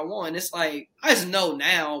things that I want. It's like, I just know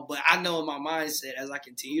now, but I know in my mindset, as I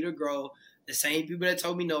continue to grow, the same people that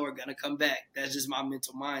told me no are gonna come back. That's just my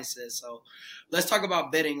mental mindset. So let's talk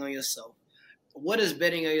about betting on yourself. What does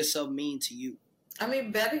betting on yourself mean to you? I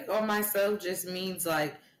mean, betting on myself just means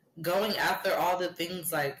like going after all the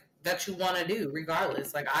things like that you want to do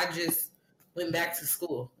regardless. Like, I just went back to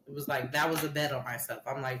school. It was like, that was a bet on myself.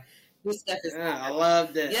 I'm like, this stuff is hard. I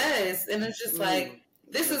love that. Yes. And it's just like,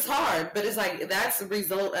 this is hard, but it's like, that's a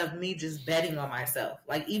result of me just betting on myself.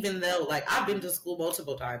 Like, even though, like, I've been to school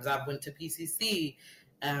multiple times. I went to PCC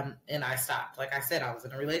and I stopped. Like I said, I was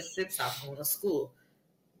in a relationship, stopped going to school.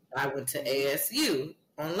 I went to ASU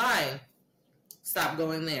online, stopped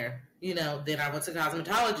going there. You know, then I went to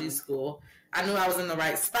cosmetology school. I knew I was in the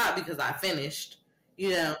right spot because I finished, you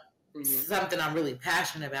know, something I'm really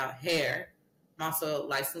passionate about, hair. I'm also a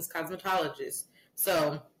licensed cosmetologist.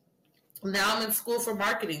 So now I'm in school for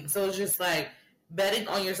marketing. So it's just like, betting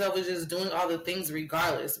on yourself is just doing all the things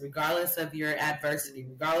regardless of your adversity,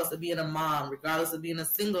 regardless of being a mom, regardless of being a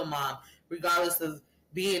single mom, regardless of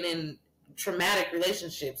being in traumatic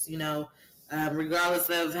relationships, you know, regardless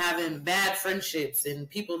of having bad friendships and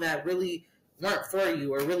people that really weren't for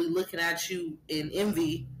you or really looking at you in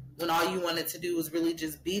envy when all you wanted to do was really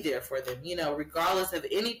just be there for them, you know, regardless of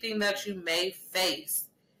anything that you may face,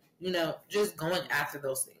 you know, just going after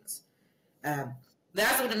those things. Um,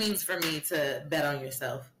 that's what it means for me to bet on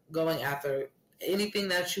yourself, going after anything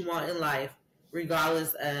that you want in life,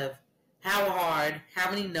 regardless of how hard, how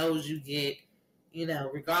many no's you get,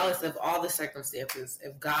 regardless of all the circumstances.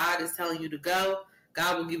 If God is telling you to go,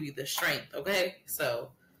 God will give you the strength, okay? So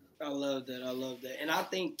I love that. I love that. And I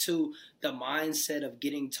think, too, the mindset of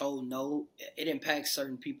getting told no, it impacts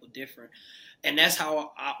certain people different. And that's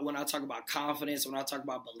how, when I talk about confidence, when I talk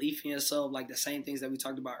about belief in yourself, like the same things that we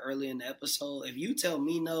talked about earlier in the episode, if you tell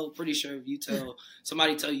me no, pretty sure if you tell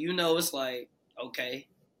somebody tell you no, it's like, okay,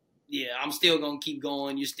 yeah, I'm still going to keep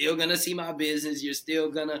going. You're still going to see my business. You're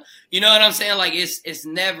still going to, you know what I'm saying? Like, it's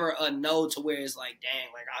never a no to where it's like,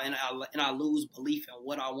 dang, like, I lose belief in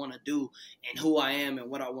what I want to do and who I am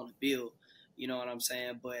and what I want to build. You know what I'm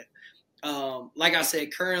saying? But, like I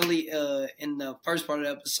said, currently, in the first part of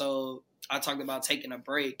the episode, I talked about taking a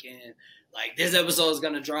break, and like this episode is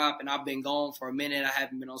going to drop, and I've been gone for a minute. I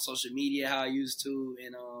haven't been on social media how I used to.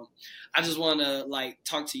 And I just want to like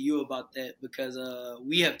talk to you about that because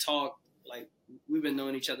we have talked, like we've been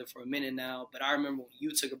knowing each other for a minute now. But I remember when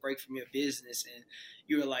you took a break from your business and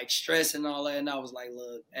you were like stressed and all that. And I was like,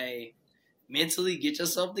 look, hey, mentally get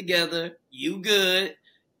yourself together. You good.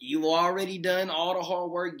 You already done all the hard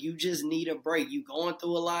work. You just need a break. You going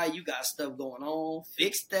through a lot. You got stuff going on.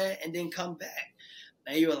 Fix that and then come back.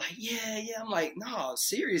 And you were like, yeah. I'm like, no,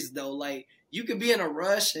 serious though. Like, you could be in a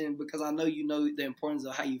rush, and because I know you know the importance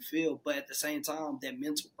of how you feel, but at the same time, that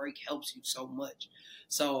mental break helps you so much.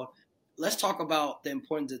 So let's talk about the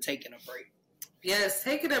importance of taking a break. yes,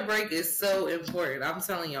 taking a break is so important. I'm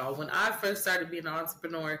telling y'all, when I first started being an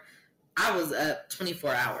entrepreneur, I was up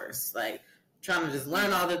 24 hours, like trying to just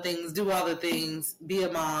learn all the things, do all the things, be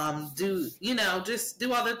a mom, just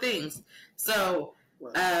do all the things. So,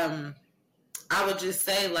 I would just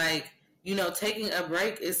say, like, taking a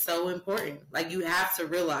break is so important. Like, you have to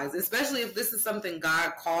realize, especially if this is something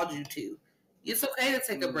God called you to, it's okay to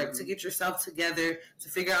take a break, to get yourself together, to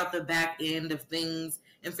figure out the back end of things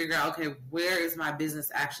and figure out, okay, where is my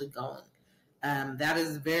business actually going? That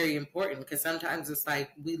is very important because sometimes it's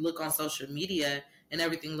like we look on social media and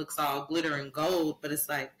everything looks all glitter and gold, but it's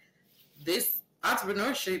like this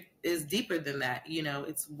entrepreneurship is deeper than that.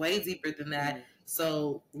 It's way deeper than that.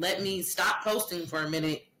 So let me stop posting for a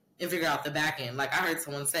minute and figure out the back end. Like I heard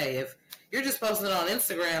someone say, if you're just posting on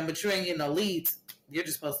Instagram, but you ain't getting no leads, you're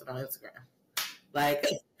just posting on Instagram. Like,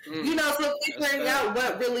 so figuring out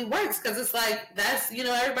what really works. Because it's like, that's,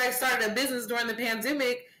 everybody started a business during the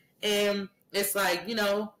pandemic. And it's like,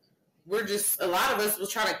 a lot of us was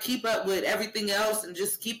trying to keep up with everything else and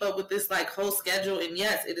just keep up with this like whole schedule. And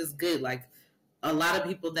yes, it is good. Like a lot of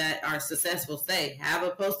people that are successful say, have a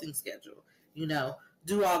posting schedule,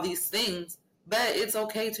 do all these things, but it's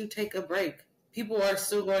okay to take a break. People are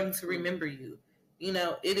still going to remember you.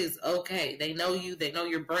 It is okay. They know you. They know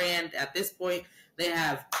your brand. At this point,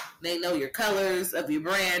 they know your colors of your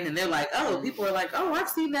brand, and they're like, oh, people are like, oh, I've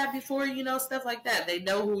seen that before, stuff like that. They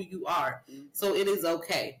know who you are. So it is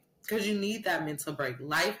okay because you need that mental break.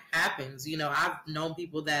 Life happens. I've known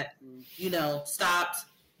people that, stopped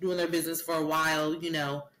doing their business for a while,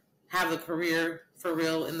 have a career for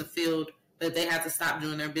real in the field, but they had to stop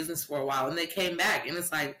doing their business for a while, and they came back, and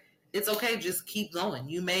it's like, it's okay, just keep going.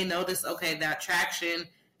 You may notice, okay, that traction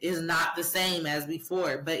is not the same as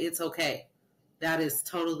before, but it's okay. That is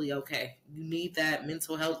totally okay. You need that.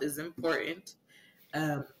 Mental health is important.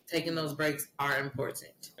 Taking those breaks are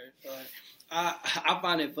important. I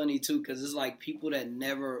find it funny, too, because it's like people that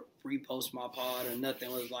never repost my pod or nothing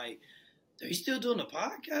was like, are you still doing the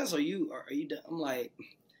podcast? Are you done? I'm like,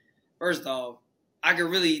 first off, I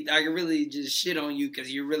could really just shit on you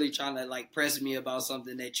because you're really trying to like press me about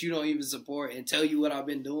something that you don't even support and tell you what I've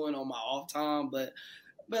been doing on my off time. But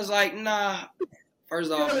it's like, nah.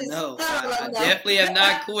 First off, no, I definitely have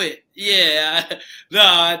not quit. Yeah,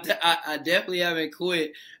 I definitely haven't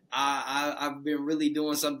quit. I've been really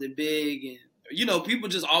doing something big, and people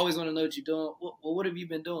just always want to know what you're doing. Well, what have you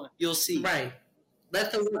been doing? You'll see. Right.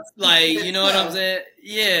 Let the work you know what I'm saying?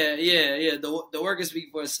 Yeah. The work is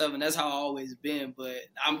speak for itself, and that's how I've always been. But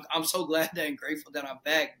I'm so glad and grateful that I'm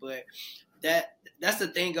back. But that's the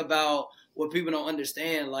thing about what people don't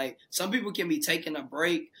understand. Like, some people can be taking a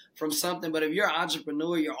break from something, but if you're an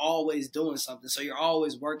entrepreneur, you're always doing something. So you're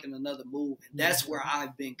always working another move. And that's where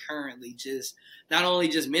I've been currently, just not only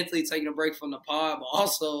just mentally taking a break from the pod, but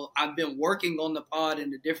also I've been working on the pod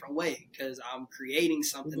in a different way because I'm creating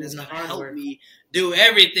something that's going to help me do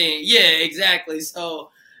everything. Yeah, exactly.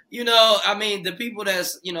 So, the people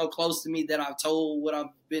that's, close to me that I've told what I've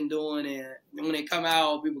been doing, and when they come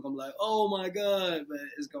out, people going to be like, oh my God, but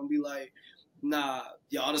it's going to be like, nah,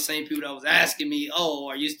 y'all the same people that was asking me, oh,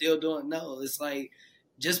 are you still doing? No, it's like,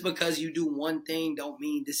 just because you do one thing don't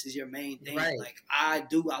mean this is your main thing. Right. Like I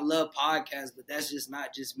love podcasts, but that's just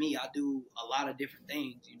not just me. I do a lot of different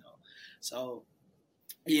things, you know. So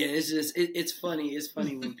yeah, it's just it's funny. It's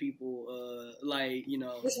funny when people like, you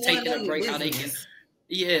know, taking a break, how they can.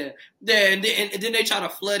 Yeah, and then they try to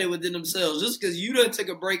flood it within themselves. Just because you done took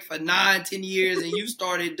a break for 9-10 years and you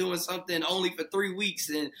started doing something only for 3 weeks,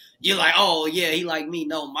 and you're like, oh yeah, he like me.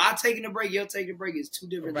 No, my taking a break, your taking a break is two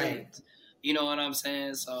different things. You know what I'm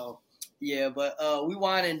saying? So yeah, but we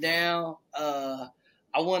winding down. I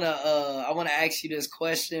wanna ask you this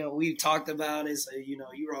question. We've talked about it, so you know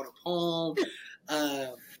you wrote a poem.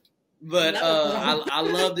 But I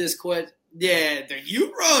love this question. Yeah, you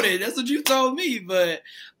wrote it. That's what you told me. But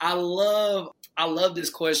I love this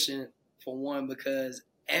question for one, because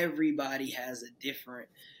everybody has a different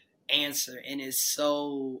answer, and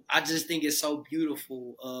I just think it's so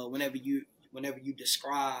beautiful whenever you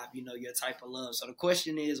describe, you know, your type of love. So the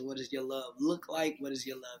question is, what does your love look like? What does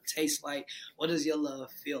your love taste like? What does your love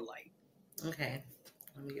feel like? Okay,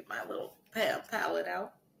 let me get my little palette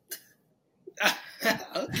out.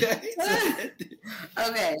 Okay.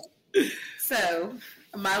 Okay. So,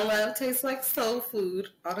 my love tastes like soul food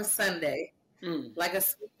on a Sunday. Like a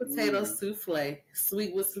sweet potato souffle,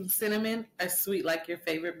 sweet with some cinnamon, or sweet like your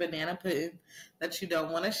favorite banana pudding that you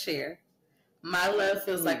don't want to share. My love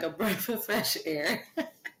feels like a breath of fresh air.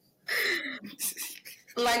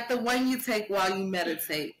 Like the one you take while you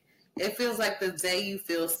meditate. It feels like the day you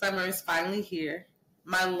feel summer is finally here.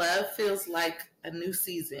 My love feels like a new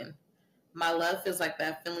season. My love feels like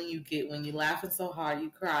that feeling you get when you're laughing so hard you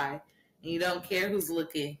cry, and you don't care who's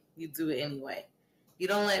looking, you do it anyway. You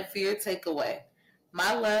don't let fear take away.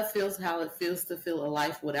 My love feels how it feels to feel a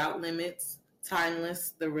life without limits,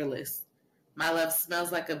 timeless, the realest. My love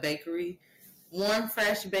smells like a bakery, warm,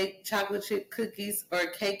 fresh baked chocolate chip cookies, or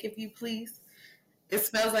a cake if you please. It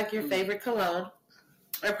smells like your favorite cologne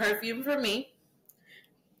or perfume for me.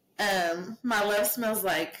 My love smells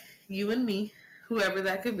like you and me, whoever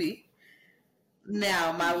that could be.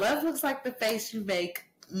 Now, my love looks like the face you make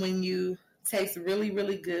when you taste really,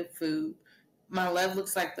 really good food. My love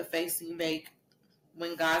looks like the face you make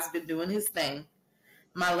when God's been doing his thing.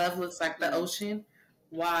 My love looks like the ocean,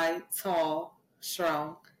 wide, tall,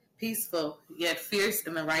 strong, peaceful, yet fierce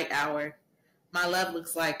in the right hour. My love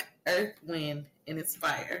looks like earth, wind, and its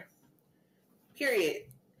fire. Period.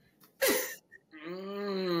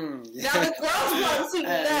 Now the girls want to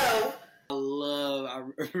know. I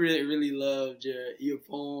really, really loved your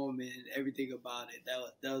poem and everything about it.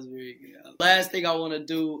 That was very good. Last thing I want to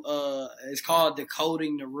do is called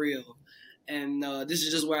Decoding the Real. And this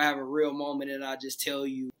is just where I have a real moment and I just tell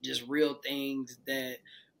you just real things that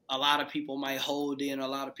a lot of people might hold in, a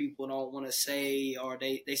lot of people don't want to say, or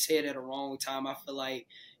they say it at a wrong time. I feel like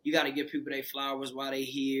you got to give people their flowers while they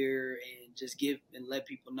here and just give and let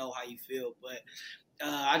people know how you feel. But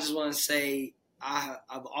I just want to say,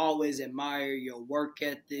 I've always admired your work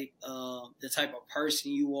ethic, the type of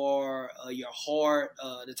person you are, your heart,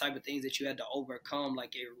 the type of things that you had to overcome.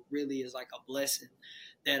 Like, it really is like a blessing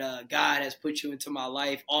that God has put you into my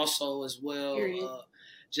life also as well.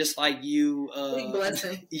 Just like you. Big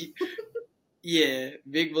blessing. Yeah,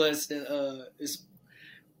 big blessing. It's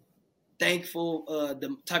thankful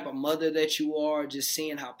the type of mother that you are, just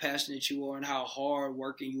seeing how passionate you are and how hard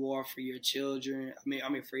working you are for your children. I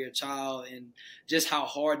mean for your child, and just how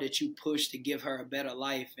hard that you push to give her a better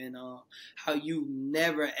life, and how you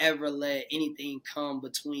never ever let anything come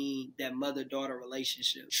between that mother-daughter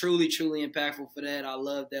relationship. Truly, truly impactful for that. I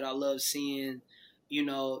love that. I love seeing, you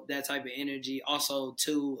know, that type of energy. Also,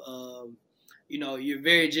 too, you know, you're a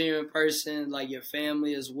very genuine person, like your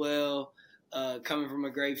family as well. Coming from a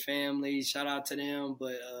great family, shout out to them.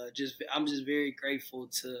 But I'm just very grateful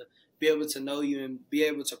to be able to know you and be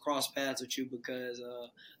able to cross paths with you, because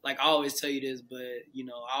like I always tell you this, but you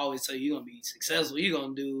know, I always tell you you're gonna be successful. You're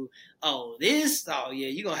gonna do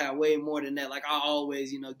you're gonna have way more than that. Like I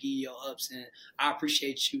always, you know, give you your ups, and I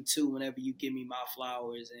appreciate you too whenever you give me my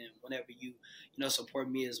flowers and whenever you know, support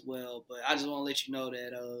me as well. But I just want to let you know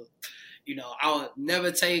that you know, I would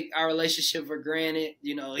never take our relationship for granted,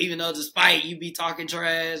 you know, even though despite you be talking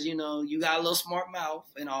trash, you know, you got a little smart mouth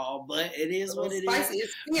and all, but it is what it spicy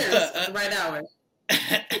is. It's fierce at the right hour.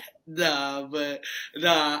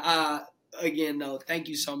 Again, no, thank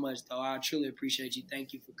you so much, though. I truly appreciate you.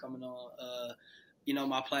 Thank you for coming on, you know,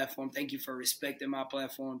 my platform. Thank you for respecting my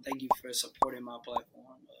platform. Thank you for supporting my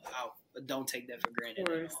platform. I don't take that for granted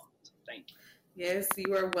at all. So thank you. Yes,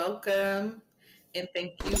 you are welcome. And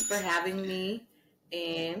thank you for having me.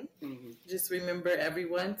 And just remember,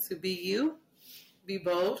 everyone, to be you be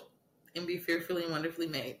bold, and be fearfully and wonderfully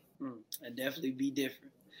made. And definitely be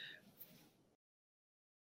different.